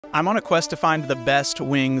I'm on a quest to find the best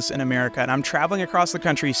wings in America, and I'm traveling across the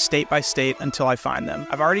country state by state until I find them.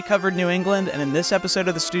 I've already covered New England, and in this episode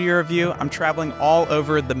of the Studio Review, I'm traveling all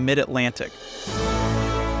over the Mid-Atlantic.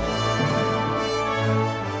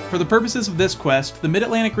 For the purposes of this quest, the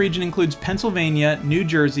Mid-Atlantic region includes Pennsylvania, New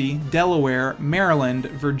Jersey, Delaware, Maryland,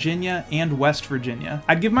 Virginia, and West Virginia.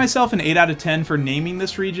 I'd give myself an 8 out of 10 for naming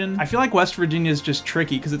this region. I feel like West Virginia is just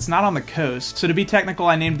tricky because it's not on the coast, so to be technical,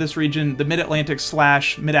 I named this region the Mid-Atlantic /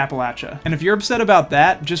 Mid-Appalachia. And if you're upset about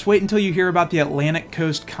that, just wait until you hear about the Atlantic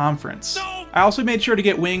Coast Conference. No! I also made sure to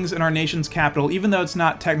get wings in our nation's capital, even though it's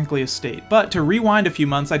not technically a state. But to rewind a few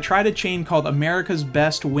months, I tried a chain called America's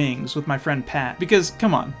Best Wings with my friend Pat. Because,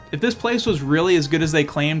 come on, if this place was really as good as they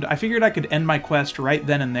claimed, I figured I could end my quest right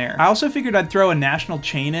then and there. I also figured I'd throw a national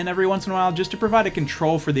chain in every once in a while just to provide a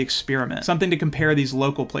control for the experiment, something to compare these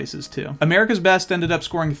local places to. America's Best ended up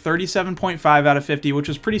scoring 37.5 out of 50, which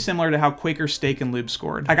was pretty similar to how Quaker Steak and Lube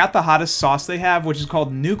scored. I got the hottest sauce they have, which is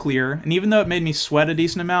called Nuclear, and even though it made me sweat a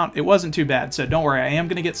decent amount, it wasn't too bad, so don't worry, I am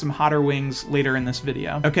gonna get some hotter wings later in this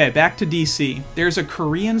video. Okay, back to DC. There's a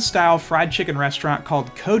Korean-style fried chicken restaurant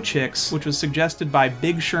called KoChix, which was suggested by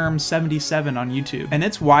Big Sherm 77 on YouTube, and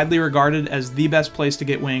it's widely regarded as the best place to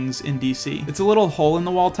get wings in DC. It's a little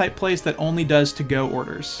hole-in-the-wall type place that only does to-go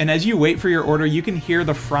orders. And as you wait for your order, you can hear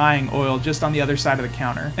the frying oil just on the other side of the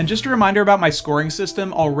counter. And just a reminder about my scoring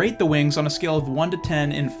system, I'll rate the wings on a scale of 1 to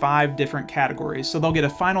 10 in 5 different categories, so they'll get a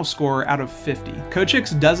final score out of 50.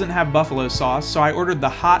 KoChix doesn't have buffalo sauce, so I ordered the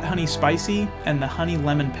hot honey spicy and the honey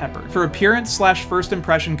lemon pepper. For appearance / first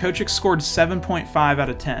impression, KoChix scored 7.5 out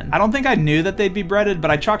of 10. I don't think I knew that they'd be breaded, but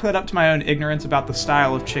I chalked that up to my own ignorance about the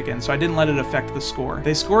style of chicken, so I didn't let it affect the score.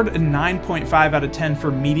 They scored a 9.5 out of 10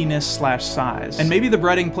 for meatiness / size. And maybe the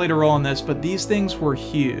breading played a role in this, but these things were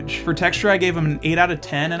huge. For texture, I gave them an 8 out of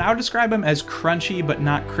 10, and I would describe them as crunchy but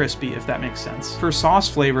not crispy, if that makes sense. For sauce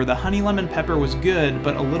flavor, the honey lemon pepper was good,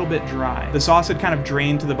 but a little bit dry. The sauce had kind of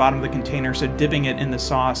drained to the bottom of the container, so dipping it in the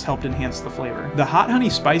sauce helped enhance the flavor. The hot honey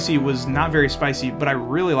spicy was not very spicy, but I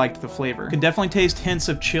really liked the flavor. Could definitely taste hints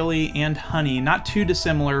of chili and honey, not too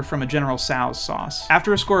dissimilar from a General Tso's sauce.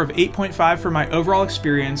 After a score of 8.5 for my overall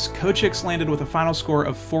experience, KoChix landed with a final score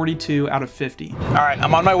of 42 out of 50. Alright,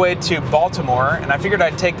 I'm on my way to Baltimore, and I figured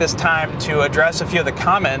I'd take this time to address a few of the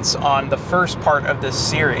comments on the first part of this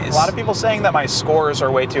series. A lot of people saying that my scores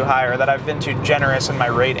are way too high, or that I've been too generous in my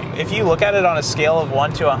rating. If you look at it on a scale of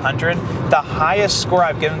 1 to 100, the highest score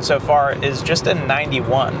I've given so far is just a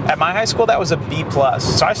 91. At my high school, that was a B+,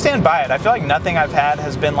 so I stand by it. I feel like nothing I've had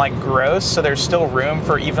has been like gross, so there's still room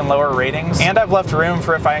for even lower ratings, and I've left room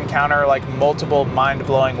for if I encounter like multiple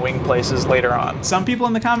mind-blowing wing places later on. Some people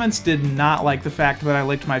in the comments did not like the fact that I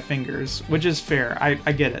licked my fingers, which is fair, I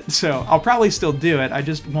get it. So I'll probably still do it, I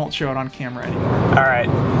just won't show it on camera anymore. Alright,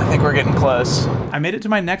 I think we're getting close. I made it to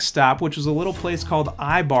my next stop, which was a little place called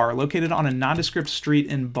iBar, located on a nondescript street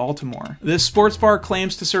in Baltimore. This sports bar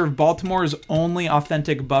claims to serve Baltimore's only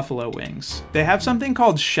authentic buffalo wings. They have something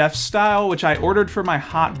called chef style, which I ordered for my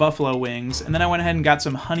hot buffalo wings, and then I went ahead and got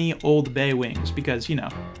some honey Old Bay wings because, you know,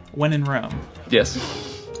 when in Rome. Yes.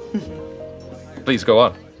 Please go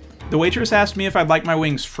on. The waitress asked me if I'd like my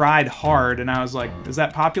wings fried hard, and I was like, is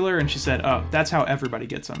that popular? And she said, oh, that's how everybody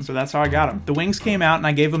gets them. So that's how I got them. The wings came out and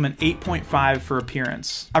I gave them an 8.5 for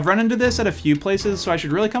appearance. I've run into this at a few places, so I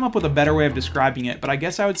should really come up with a better way of describing it, but I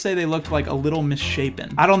guess I would say they looked like a little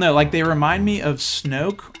misshapen. I don't know, like they remind me of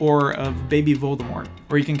Snoke or of Baby Voldemort,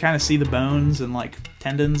 where you can kind of see the bones and like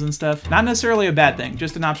tendons and stuff. Not necessarily a bad thing,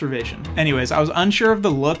 just an observation. Anyways, I was unsure of the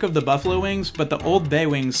look of the buffalo wings, but the Old Bay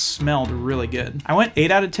wings smelled really good. I went 8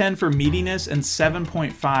 out of 10 for meatiness and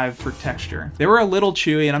 7.5 for texture. They were a little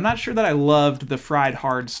chewy, and I'm not sure that I loved the fried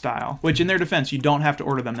hard style, which in their defense, you don't have to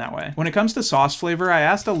order them that way. When it comes to sauce flavor, I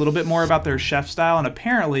asked a little bit more about their chef style, and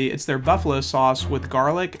apparently it's their buffalo sauce with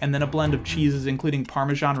garlic and then a blend of cheeses including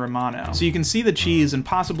Parmesan Romano. So you can see the cheese and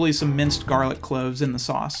possibly some minced garlic cloves in the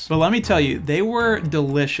sauce. But let me tell you, they were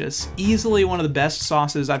delicious. Easily one of the best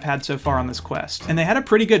sauces I've had so far on this quest. And they had a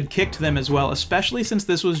pretty good kick to them as well, especially since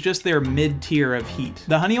this was just their mid-tier of heat.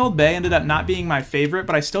 The Honey Old Bay ended up not being my favorite,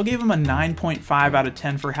 but I still gave them a 9.5 out of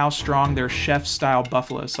 10 for how strong their chef-style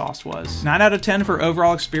buffalo sauce was. 9 out of 10 for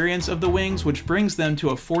overall experience of the wings, which brings them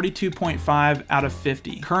to a 42.5 out of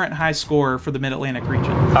 50. Current high score for the Mid-Atlantic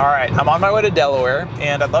region. Alright, I'm on my way to Delaware,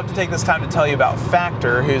 and I'd love to take this time to tell you about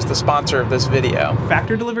Factor, who's the sponsor of this video.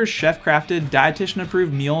 Factor delivers chef-crafted, dietitian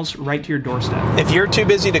approved meals right to your doorstep. If you're too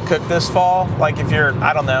busy to cook this fall, like if you're,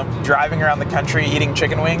 I don't know, driving around the country eating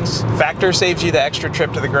chicken wings, Factor saves you the extra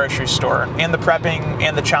trip to the grocery store, and the prepping,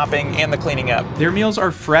 and the chopping, and the cleaning up. Their meals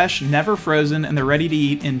are fresh, never frozen, and they're ready to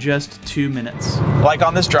eat in just 2 minutes. Like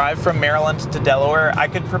on this drive from Maryland to Delaware, I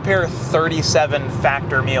could prepare 37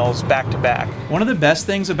 Factor meals back to back. One of the best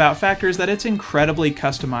things about Factor is that it's incredibly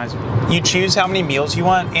customizable. You choose how many meals you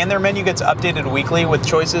want, and their menu gets updated weekly with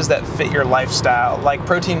choices that fit your lifestyle, like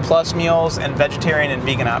protein plus meals and vegetarian and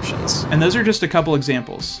vegan options. And those are just a couple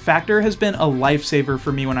examples. Factor has been a lifesaver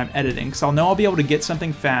for me when I'm editing, because I'll know I'll be able to get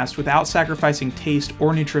something fast without sacrificing taste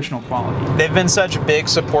or nutritional quality. They've been such big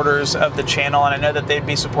supporters of the channel, and I know that they'd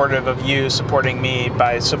be supportive of you supporting me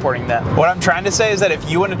by supporting them. What I'm trying to say is that if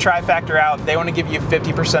you want to try Factor out, they want to give you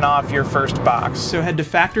 50% off your first box. So head to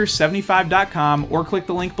factor75.com or click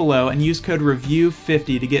the link below and use code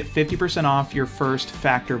REVIEW50 to get 50% off your first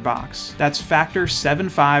Factor box. That's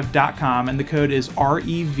factor75.com and the code is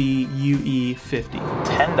REVUE50.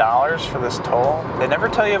 $10 for this toll? They never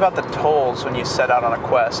tell you about the tolls when you set out on a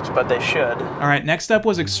quest, but they should. Alright, next up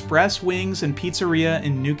was Express Wings and Pizzeria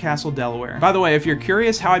in Newcastle, Delaware. By the way, if you're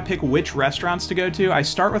curious how I pick which restaurants to go to, I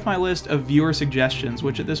start with my list of viewer suggestions,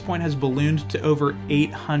 which at this point has ballooned to over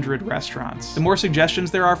 800 restaurants. The more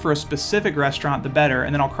suggestions there are for a specific restaurant, the better,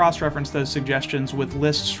 and then I'll cross-reference those suggestions with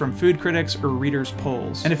lists from food critics or readers'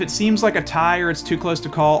 polls. And if it seems like a tie or it's too close to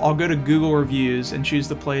call, I'll go to Google reviews and choose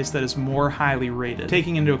the place that is more highly rated,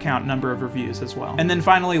 taking into account number of reviews as well. And then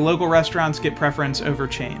finally, local restaurants get preference over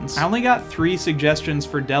chains. I only got 3 suggestions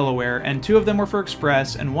for Delaware, and 2 of them were for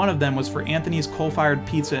Express, and 1 of them was for Anthony's Coal-Fired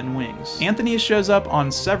Pizza and Wings. Anthony's shows up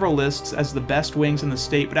on several lists as the best wings in the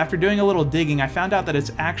state, but after doing a little digging, I found out that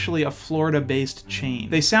it's actually a Florida-based chain.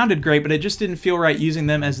 They sounded great, but it just didn't feel right using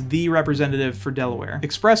them as the representative for Delaware.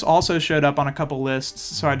 Express also showed up on a couple lists,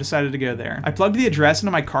 so I decided to go there. I plugged the address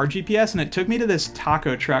into my car GPS, and it took me to this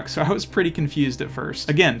taco truck, so I was pretty confused at first.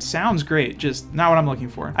 Again, sounds great, just not what I'm looking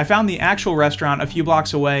for. I found the actual restaurant a few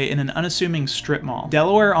blocks away in an unassuming strip mall.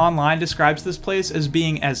 Delaware Online describes this place as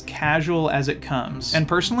being as casual as it comes. And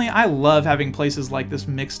personally, I love having places like this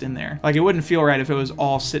mixed in there. Like, it wouldn't feel right if it was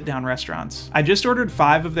all sit-down restaurants. I just ordered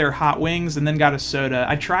 5 of their hot wings and then got a soda.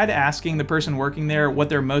 I tried asking the person working there what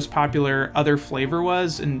their most popular other flavor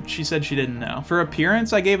was, and she said she didn't know. For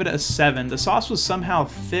appearance, I gave it a 7. The sauce was somehow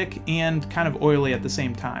thick and kind of oily at the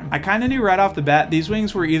same time. I kind of knew right off the bat these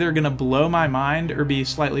wings were either gonna blow my mind or be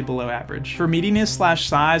slightly below average. For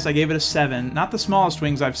meatiness/size, I gave it a 7. Not the smallest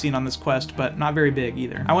wings I've seen on this quest, but not very big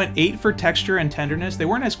either. I went 8 for texture and tenderness. They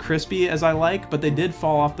weren't as crispy as I like, but they did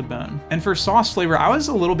fall off the bone. And for sauce flavor, I was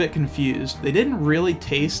a little bit confused. They didn't really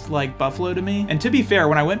taste like buffalo to me. And to be fair,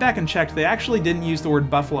 when I went back and checked, they actually didn't use the word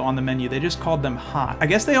buffalo on the menu. They just called them hot. I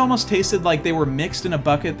guess they almost tasted like they were mixed in a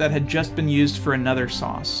bucket that had just been used for another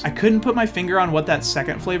sauce. I couldn't put my finger on what that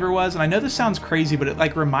second flavor was, and I know this sounds crazy, but it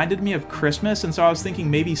like reminded me of Christmas, and so I was thinking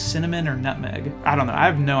maybe cinnamon or nutmeg. I don't know, I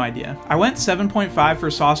have no idea. I went 7.5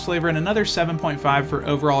 for sauce flavor and another 7.5 for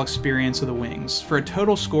overall experience of the wings, for a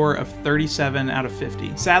total score of 37 out of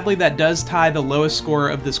 50. Sadly, that does tie the lowest score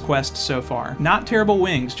of this quest so far. Not terrible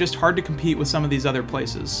wings, just hard to compete with some of these other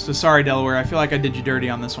places. So sorry, Delaware, I feel like I did you dirty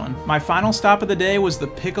on this one. My final stop of the day was the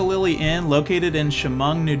Pic-a-Lilli Inn, located in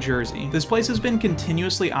Shamong, New Jersey. This place has been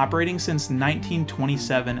continuously operating since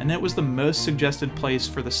 1927, and it was the most suggested place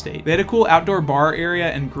for the state. They had a cool outdoor bar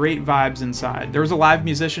area and great vibes inside. There was a live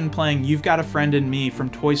musician playing You've Got a Friend in Me from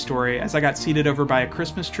Toy Story as I got seated over by a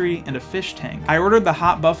Christmas tree and a fish tank. I ordered the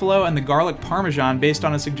hot buffalo and the garlic parmesan based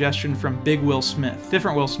on a suggestion from Big Will Smith.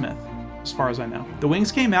 Different Will Smith, as far as I know. The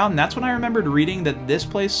wings came out, and that's when I remembered reading that this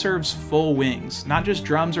place serves full wings, not just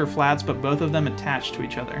drums or flats, but both of them attached to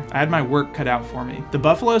each other. I had my work cut out for me. The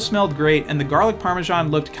buffalo smelled great, and the garlic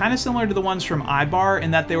parmesan looked kind of similar to the ones from iBar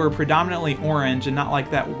in that they were predominantly orange and not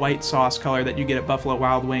like that white sauce color that you get at Buffalo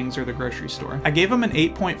Wild Wings or the grocery store. I gave them an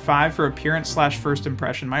 8.5 for appearance/first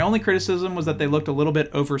impression. My only criticism was that they looked a little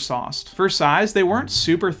bit over-sauced. For size, they weren't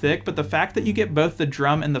super thick, but the fact that you get both the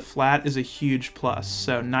drum and the flat is a huge plus,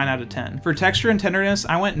 so 9 out of 10. For texture and tenderness,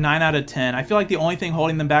 I went 9 out of 10. I feel like the only thing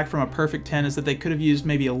holding them back from a perfect 10 is that they could have used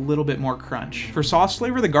maybe a little bit more crunch. For sauce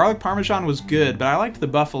flavor, the garlic parmesan was good, but I liked the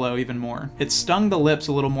buffalo even more. It stung the lips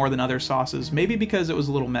a little more than other sauces, maybe because it was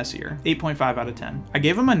a little messier. 8.5 out of 10. I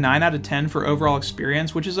gave them a 9 out of 10 for overall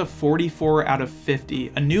experience, which is a 44 out of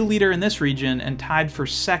 50, a new leader in this region and tied for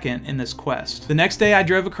second in this quest. The next day, I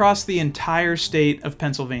drove across the entire state of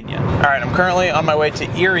Pennsylvania. All right, I'm currently on my way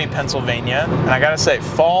to Erie, Pennsylvania, and I gotta say,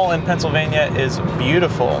 fall in Pennsylvania Pennsylvania is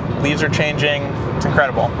beautiful. Leaves are changing. It's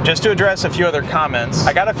incredible. Just to address a few other comments,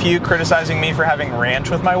 I got a few criticizing me for having ranch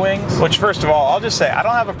with my wings, which first of all, I'll just say I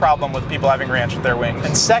don't have a problem with people having ranch with their wings.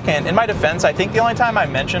 And second, in my defense, I think the only time I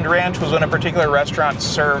mentioned ranch was when a particular restaurant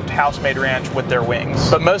served house-made ranch with their wings.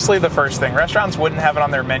 But mostly the first thing. Restaurants wouldn't have it on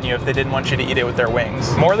their menu if they didn't want you to eat it with their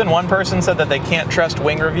wings. More than one person said that they can't trust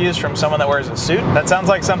wing reviews from someone that wears a suit. That sounds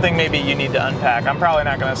like something maybe you need to unpack. I'm probably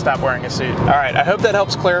not going to stop wearing a suit. All right, I hope that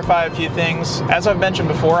helps clarify a few things. As I've mentioned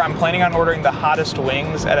before, I'm planning on ordering the hottest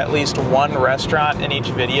wings at least one restaurant in each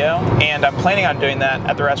video, and I'm planning on doing that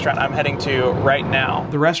at the restaurant I'm heading to right now.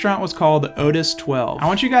 The restaurant was called Odis 12. I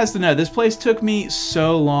want you guys to know this place took me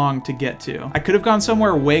so long to get to. I could have gone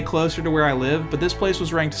somewhere way closer to where I live, but this place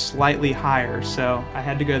was ranked slightly higher, so I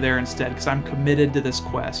had to go there instead because I'm committed to this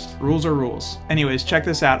quest. Rules are rules. Anyways, check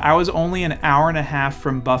this out. I was only an hour and a half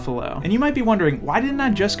from Buffalo, and you might be wondering, why didn't I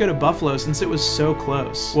just go to Buffalo since it was so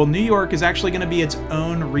close? Well, New York is actually going to be its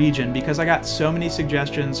own region because I got so many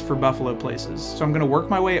suggestions for Buffalo places. So I'm going to work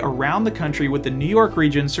my way around the country with the New York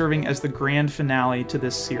region serving as the grand finale to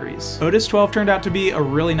this series. Odis 12 turned out to be a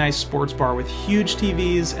really nice sports bar with huge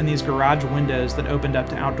TVs and these garage windows that opened up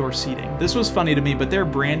to outdoor seating. This was funny to me, but their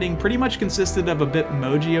branding pretty much consisted of a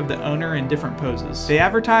Bitmoji of the owner in different poses. They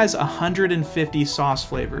advertise 150 sauce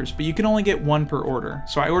flavors, but you can only get one per order.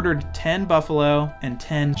 So I ordered 10 buffalo and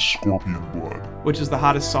 10 scorpion blood, which is the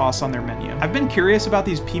hottest sauce on their menu. I've been curious about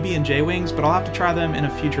these PB&J wings, but I'll have to try them in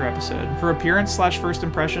a future episode. For appearance / first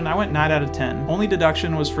impression, I went 9 out of 10. Only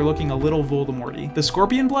deduction was for looking a little Voldemorty. The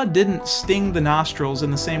scorpion blood didn't sting the nostrils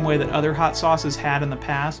in the same way that other hot sauces had in the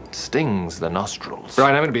past. It stings the nostrils.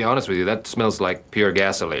 Brian, I'm gonna be honest with you, that smells like pure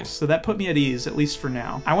gasoline. So that put me at ease, at least for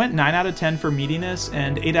now. I went 9 out of 10 for meatiness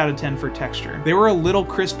and 8 out of 10 for texture. They were a little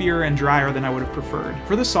crispier and drier than I would have preferred.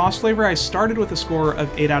 For the sauce flavor, I started with a score of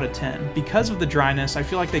 8 out of 10. Because of the dryness, I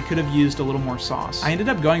feel like they could have used a little more sauce. I ended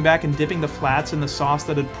up going back and dipping the flats in the sauce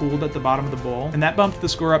that had pooled at the bottom of the bowl, and that bumped the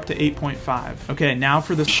score up to 8.5. Okay, now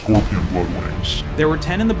for the scorpion blood wings. There were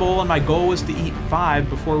 10 in the bowl, and my goal was to eat 5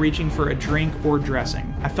 before reaching for a drink or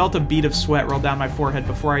dressing. I felt a bead of sweat roll down my forehead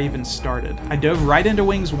before I even started. I dove right into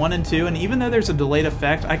wings 1 and 2, and even though there's a delayed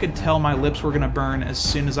effect, I could tell my lips were gonna burn as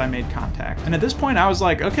soon as I made contact. And at this point, I was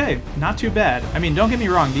like, okay, not too bad. I mean, don't get me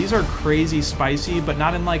wrong, these are crazy spicy, but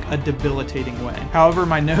not in like a debilitating way. However,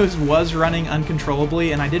 my nose was running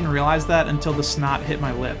uncontrollably, and I didn't realize that until the snot hit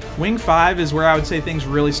my lip. Wing 5 is where I would say things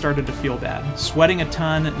really started to feel bad. Sweating a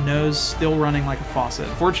ton, nose still running like a faucet.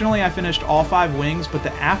 Fortunately, I finished all 5 wings, but the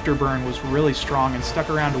afterburn was really strong and stuck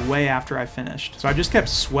around way after I finished. So I just kept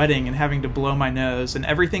sweating and having to blow my nose, and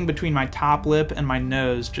everything between my top lip and my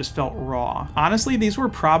nose just felt raw. Honestly, these were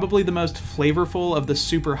probably the most flavorful of the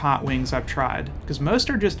super hot wings I've tried, because most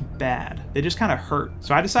are just bad. They just kind of hurt.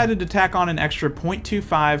 So I decided to tack on an extra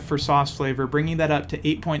 0.25 for sauce flavor, bringing that up to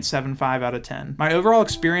 8.75 out of 10. My overall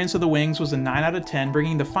experience of the wings was a 9 out of 10,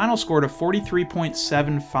 bringing the final score to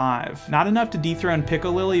 43.75. Not enough to dethrone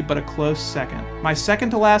Pic-a-Lilli, but a close second. My second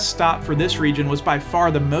to last stop for this region was by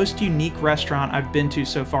far the most unique restaurant I've been to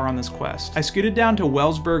so far on this quest. I scooted down to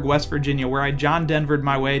Wellsburg, West Virginia, where I John Denvered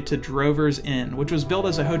my way to Drover's Inn, which was built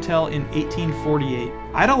as a hotel in 1848.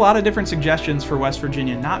 I had a lot of different suggestions for West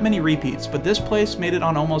Virginia, not many repeats, but this place made it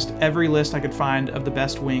on almost every list I could find of the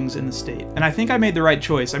best wings in the state. And I think I made the right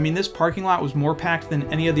choice. I mean, this parking lot was more packed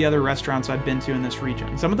than any of the other restaurants I'd been to in this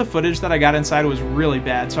region. Some of the footage that I got inside was really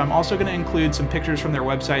bad, so I'm also going to include some pictures from their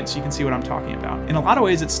website so you can see what I'm talking about. In a lot of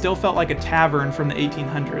ways, it still felt like a tavern from the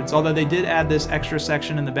 1800s, although they did add this extra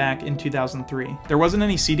section in the back in 2003. There wasn't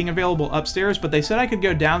any seating available upstairs, but they said I could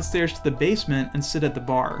go downstairs to the basement and sit at the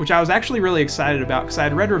bar, which I was actually really excited about because I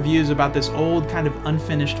had read reviews about this old kind of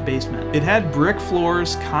unfinished basement. It had brick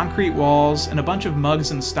floors, concrete walls, and a bunch of mugs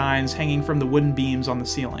and steins hanging from the wooden beams on the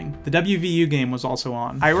ceiling. The WVU game was also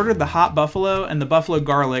on. I ordered the hot buffalo and the buffalo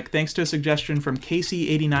garlic thanks to a suggestion from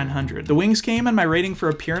Casey8900. The wings came and my rating for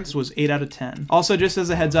appearance was 8 out of 10. Also, just as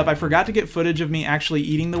a heads up, I forgot to get footage of me actually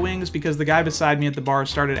eating the wings because the guy beside me at the bar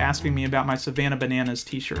started asking me about my Savannah Bananas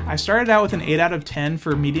t-shirt. I started out with an 8 out of 10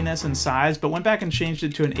 for meatiness and size, but went back and changed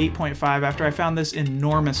it to an 8.5 after I found this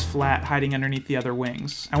enormous flat hiding underneath the other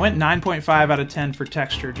wings. I went 9.5 out of 10 for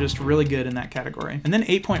texture, just really good in that category. And then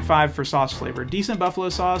 8.5 for sauce flavor. Decent buffalo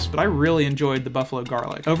sauce, but I really enjoyed the buffalo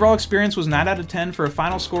garlic. Overall experience was 9 out of 10 for a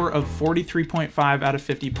final score of 43.5 out of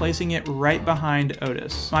 50, placing it right behind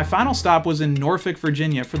Odis. My final stop was in Norfolk,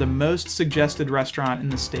 Virginia for the most suggested restaurant restaurant in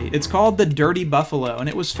the state. It's called the Dirty Buffalo, and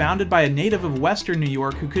it was founded by a native of Western New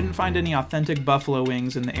York who couldn't find any authentic buffalo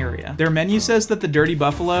wings in the area. Their menu says that the Dirty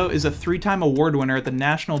Buffalo is a 3-time award winner at the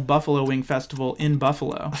National Buffalo Wing Festival in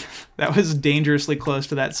Buffalo. That was dangerously close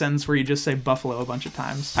to that sentence where you just say buffalo a bunch of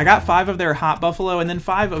times. I got 5 of their hot buffalo and then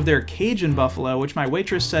 5 of their Cajun buffalo, which my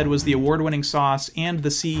waitress said was the award-winning sauce and the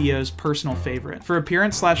CEO's personal favorite. For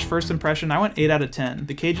appearance / first impression, I went 8 out of 10.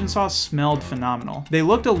 The Cajun sauce smelled phenomenal. They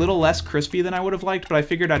looked a little less crispy than I would have liked, but I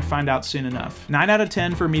figured I'd find out soon enough. 9 out of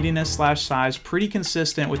 10 for meatiness / size, pretty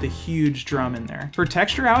consistent with a huge drum in there. For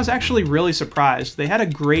texture, I was actually really surprised. They had a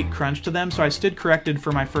great crunch to them, so I stood corrected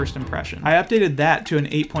for my first impression. I updated that to an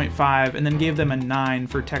 8.5 and then gave them a 9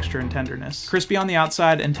 for texture and tenderness. Crispy on the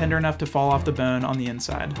outside and tender enough to fall off the bone on the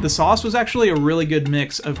inside. The sauce was actually a really good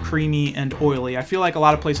mix of creamy and oily. I feel like a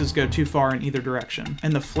lot of places go too far in either direction.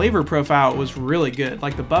 And the flavor profile was really good.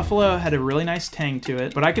 Like the buffalo had a really nice tang to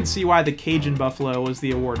it, but I could see why the Cajun buffalo was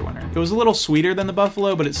the award winner. It was a little sweeter than the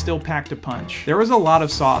buffalo, but it still packed a punch. There was a lot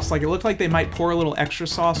of sauce. Like it looked like they might pour a little extra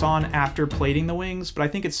sauce on after plating the wings, but I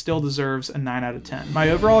think it still deserves a 9 out of 10. My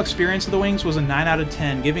overall experience of the wings was a 9 out of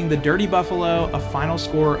 10, giving the Dirty Buffalo a final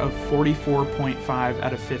score of 44.5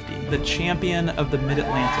 out of 50. The champion of the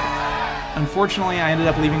Mid-Atlantic. Unfortunately, I ended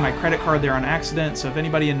up leaving my credit card there on accident, so if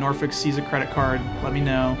anybody in Norfolk sees a credit card, let me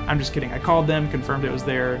know. I'm just kidding. I called them, confirmed it was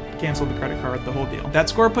there, canceled the credit card, the whole deal. That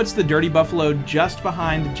score puts the Dirty Buffalo just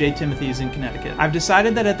behind J. Timothy's in Connecticut. I've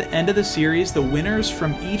decided that at the end of the series, the winners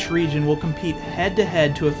from each region will compete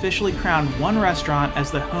head-to-head to officially crown one restaurant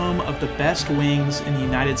as the home of the best wings in the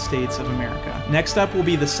United States of America. Next up will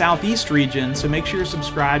be the Southeast region, so make sure you're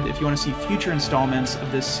subscribed if you want to see future installments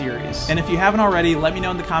of this series. And if you haven't already, let me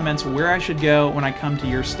know in the comments where I should go when I come to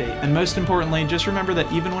your state. And most importantly, just remember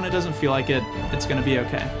that even when it doesn't feel like it, it's gonna be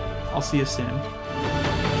okay. I'll see you soon.